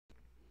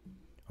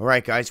All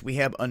right, guys, we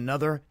have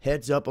another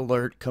heads-up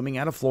alert coming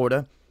out of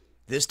Florida.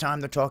 This time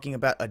they're talking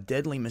about a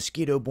deadly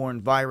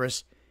mosquito-borne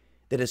virus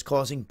that is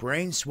causing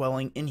brain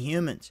swelling in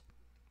humans.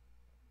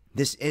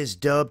 This is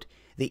dubbed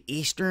the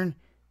Eastern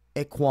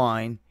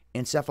Equine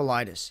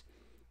Encephalitis,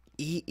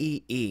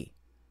 EEE.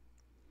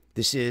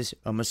 This is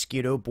a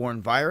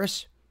mosquito-borne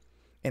virus,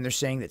 and they're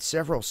saying that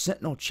several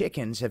Sentinel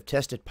chickens have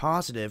tested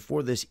positive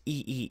for this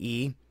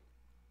EEE,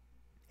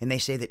 and they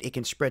say that it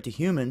can spread to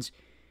humans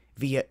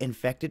via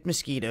infected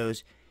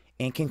mosquitoes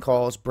and can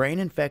cause brain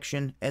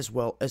infection as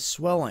well as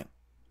swelling.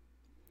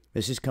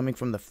 This is coming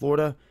from the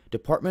Florida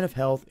Department of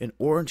Health in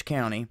Orange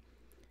County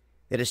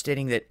that is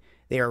stating that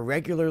they are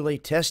regularly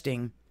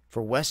testing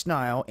for West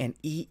Nile and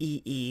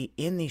EEE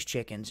in these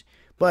chickens,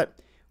 but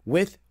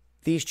with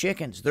these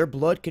chickens, their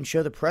blood can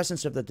show the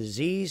presence of the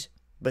disease,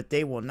 but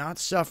they will not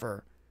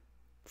suffer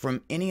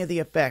from any of the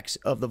effects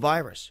of the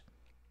virus.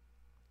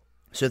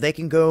 So they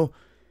can go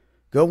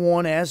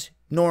on as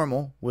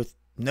normal with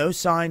no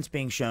signs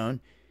being shown,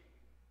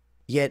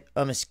 yet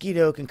a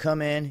mosquito can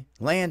come in,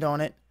 land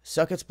on it,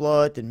 suck its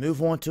blood, then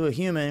move on to a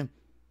human.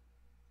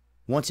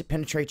 Once it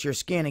penetrates your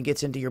skin and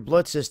gets into your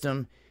blood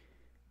system,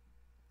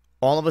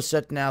 all of a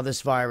sudden now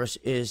this virus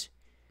is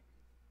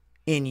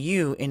in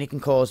you and it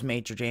can cause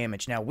major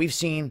damage. Now, we've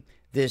seen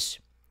this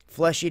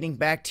flesh-eating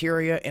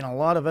bacteria and a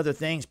lot of other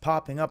things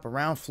popping up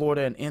around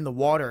Florida and in the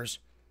waters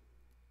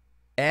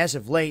as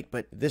of late,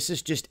 but this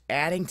is just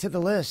adding to the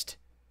list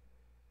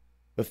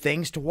of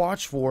things to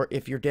watch for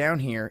if you're down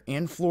here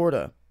in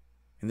Florida.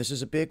 And this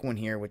is a big one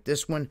here, with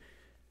this one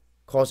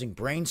causing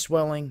brain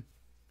swelling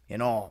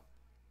and all.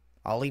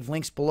 I'll leave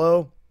links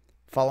below.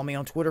 Follow me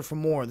on Twitter for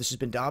more. This has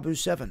been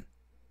Dabu7.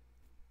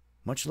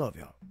 Much love,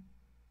 y'all.